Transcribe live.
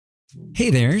Hey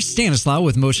there, Stanislaw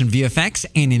with MotionVFX,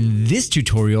 and in this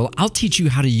tutorial, I'll teach you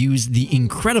how to use the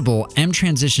incredible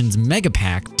mTransitions Mega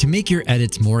Pack to make your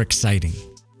edits more exciting.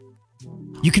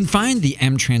 You can find the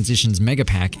mTransitions Mega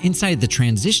Pack inside the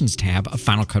Transitions tab of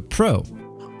Final Cut Pro.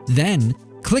 Then,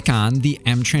 click on the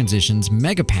mTransitions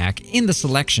Mega Pack in the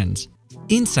selections.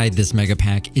 Inside this Mega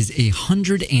Pack is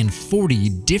 140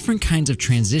 different kinds of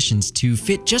transitions to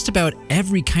fit just about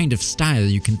every kind of style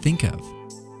you can think of.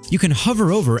 You can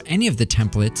hover over any of the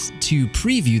templates to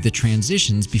preview the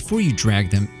transitions before you drag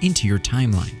them into your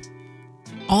timeline.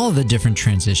 All the different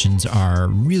transitions are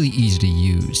really easy to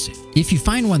use. If you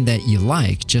find one that you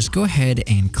like, just go ahead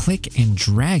and click and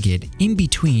drag it in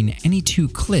between any two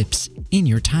clips in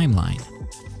your timeline.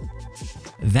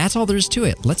 That's all there is to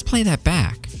it. Let's play that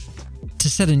back. To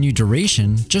set a new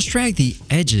duration, just drag the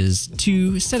edges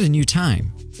to set a new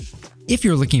time. If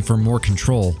you're looking for more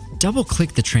control,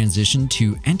 double-click the transition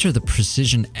to enter the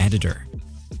precision editor.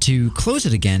 To close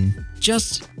it again,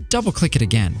 just double-click it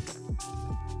again.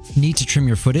 Need to trim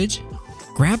your footage?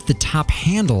 Grab the top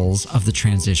handles of the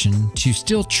transition to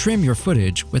still trim your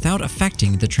footage without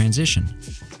affecting the transition.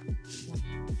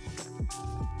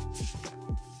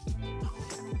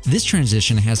 This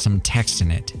transition has some text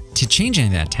in it. To change any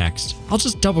of that text, I'll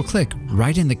just double-click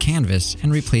right in the canvas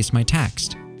and replace my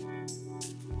text.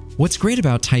 What's great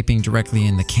about typing directly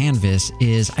in the canvas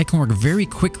is I can work very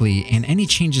quickly and any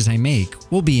changes I make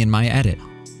will be in my edit.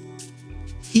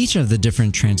 Each of the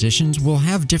different transitions will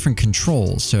have different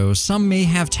controls, so some may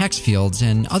have text fields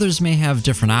and others may have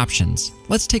different options.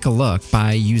 Let's take a look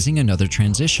by using another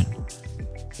transition.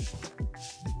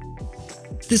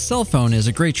 This cell phone is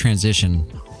a great transition,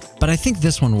 but I think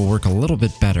this one will work a little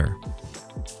bit better.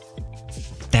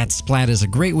 That splat is a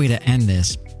great way to end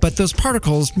this, but those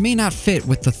particles may not fit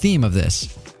with the theme of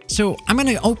this. So I'm going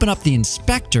to open up the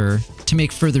inspector to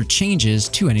make further changes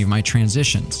to any of my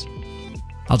transitions.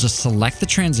 I'll just select the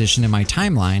transition in my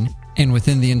timeline, and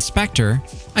within the inspector,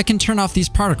 I can turn off these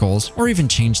particles or even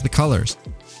change the colors.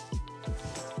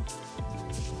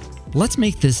 Let's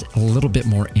make this a little bit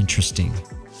more interesting.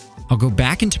 I'll go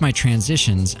back into my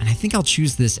transitions, and I think I'll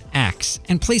choose this X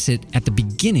and place it at the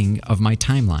beginning of my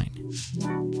timeline.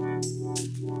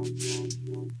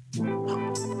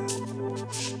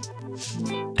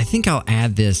 I think I'll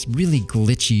add this really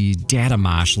glitchy data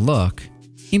mosh look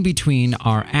in between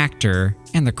our actor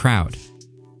and the crowd.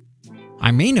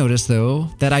 I may notice though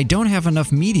that I don't have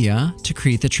enough media to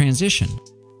create the transition.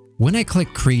 When I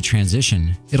click Create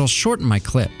Transition, it'll shorten my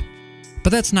clip, but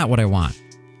that's not what I want.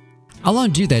 I'll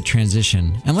undo that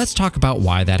transition and let's talk about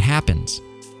why that happens.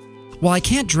 Well, I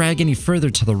can't drag any further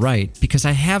to the right because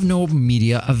I have no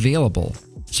media available,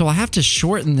 so I'll have to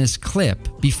shorten this clip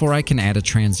before I can add a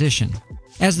transition,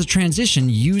 as the transition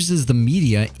uses the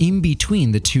media in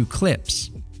between the two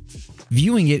clips.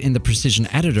 Viewing it in the precision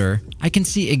editor, I can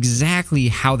see exactly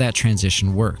how that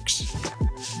transition works.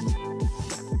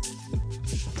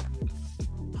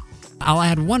 I'll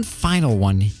add one final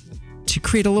one to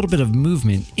create a little bit of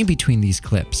movement in between these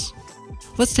clips.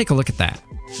 Let's take a look at that.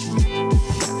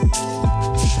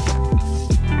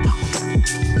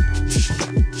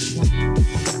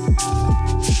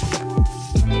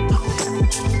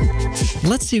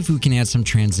 Let's see if we can add some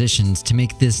transitions to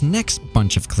make this next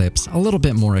bunch of clips a little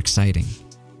bit more exciting.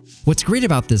 What's great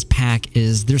about this pack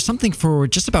is there's something for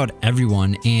just about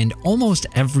everyone and almost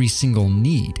every single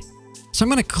need. So I'm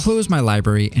going to close my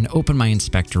library and open my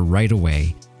inspector right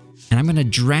away. And I'm going to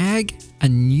drag a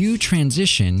new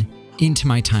transition into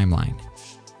my timeline.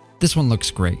 This one looks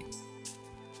great.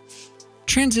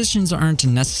 Transitions aren't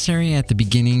necessary at the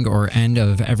beginning or end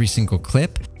of every single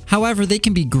clip. However, they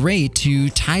can be great to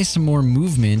tie some more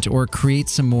movement or create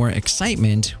some more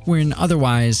excitement when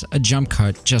otherwise a jump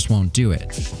cut just won't do it.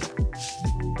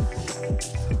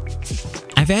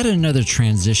 I've added another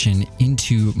transition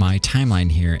into my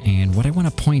timeline here, and what I want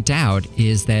to point out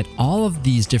is that all of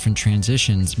these different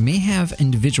transitions may have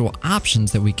individual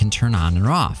options that we can turn on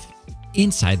or off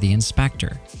inside the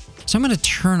inspector. So I'm going to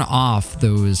turn off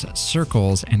those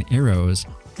circles and arrows,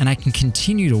 and I can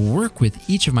continue to work with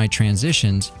each of my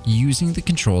transitions using the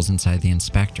controls inside the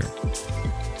inspector.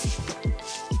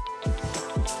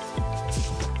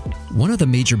 One of the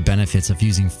major benefits of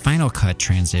using Final Cut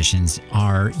transitions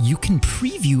are you can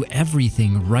preview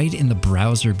everything right in the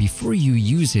browser before you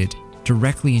use it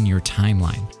directly in your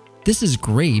timeline. This is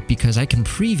great because I can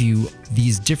preview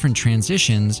these different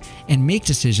transitions and make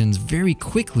decisions very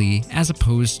quickly as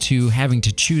opposed to having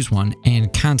to choose one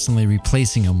and constantly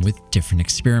replacing them with different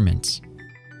experiments.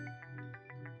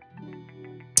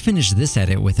 Let's finish this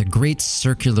edit with a great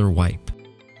circular wipe.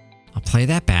 I'll play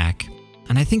that back,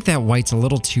 and I think that white's a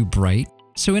little too bright,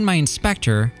 So in my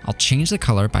inspector, I'll change the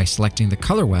color by selecting the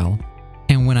color well,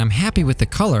 and when I'm happy with the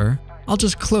color, I'll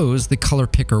just close the color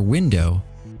picker window.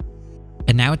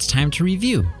 And now it's time to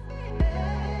review.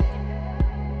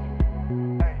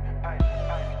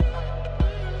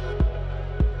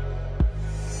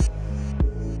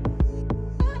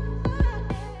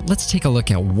 Let's take a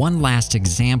look at one last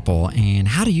example and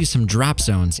how to use some drop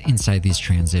zones inside these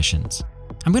transitions.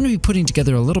 I'm going to be putting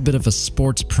together a little bit of a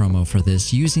sports promo for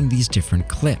this using these different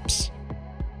clips.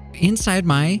 Inside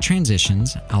my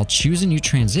transitions, I'll choose a new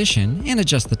transition and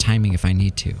adjust the timing if I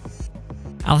need to.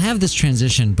 I'll have this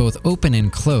transition both open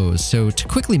and closed, so to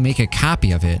quickly make a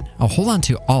copy of it, I'll hold on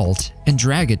to Alt and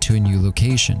drag it to a new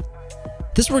location.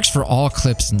 This works for all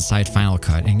clips inside Final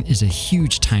Cut and is a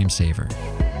huge time saver.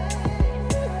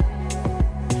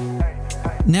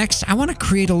 Next, I want to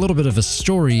create a little bit of a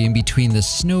story in between the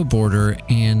snowboarder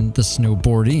and the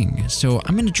snowboarding. So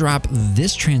I'm going to drop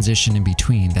this transition in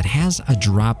between that has a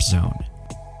drop zone.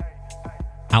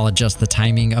 I'll adjust the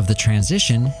timing of the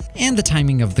transition and the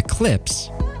timing of the clips.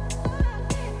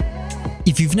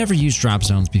 If you've never used drop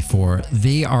zones before,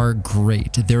 they are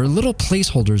great. They're little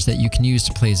placeholders that you can use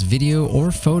to place video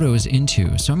or photos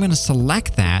into. So I'm going to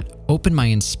select that, open my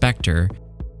inspector,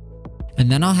 and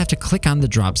then I'll have to click on the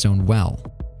drop zone well.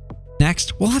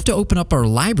 Next, we'll have to open up our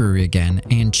library again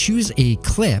and choose a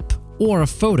clip or a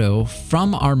photo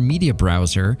from our media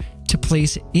browser to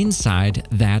place inside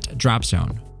that drop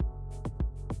zone.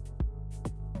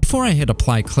 Before I hit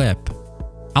apply clip,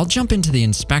 I'll jump into the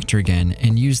inspector again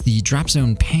and use the drop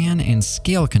zone pan and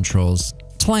scale controls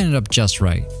to line it up just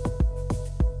right.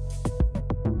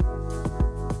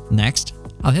 Next,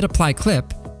 I'll hit apply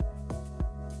clip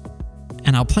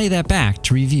and I'll play that back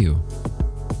to review.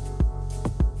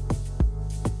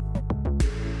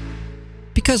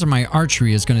 Because my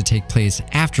archery is going to take place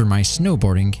after my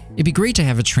snowboarding, it'd be great to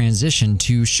have a transition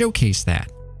to showcase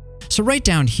that. So right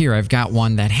down here, I've got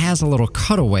one that has a little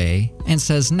cutaway and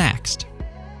says next.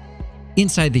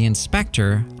 Inside the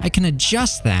inspector, I can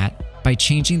adjust that by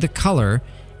changing the color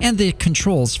and the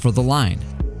controls for the line.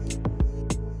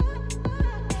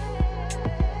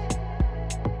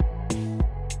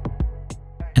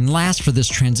 And last, for this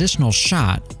transitional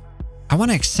shot, I want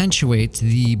to accentuate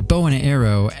the bow and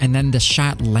arrow and then the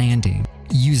shot landing.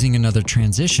 Using another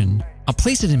transition, I'll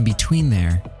place it in between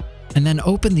there and then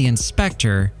open the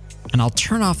inspector and I'll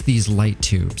turn off these light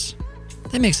tubes.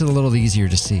 That makes it a little easier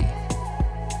to see.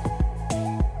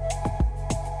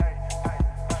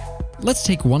 Let's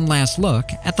take one last look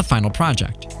at the final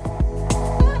project.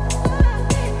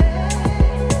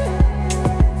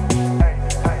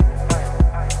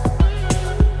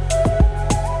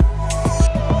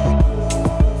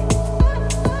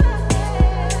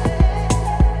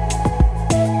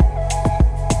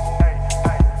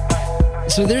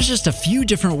 So there's just a few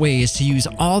different ways to use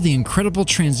all the incredible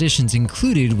transitions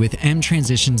included with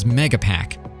mTransition's Mega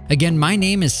Pack. Again, my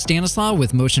name is Stanislaw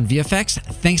with MotionVFX.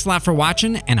 Thanks a lot for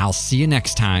watching, and I'll see you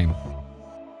next time.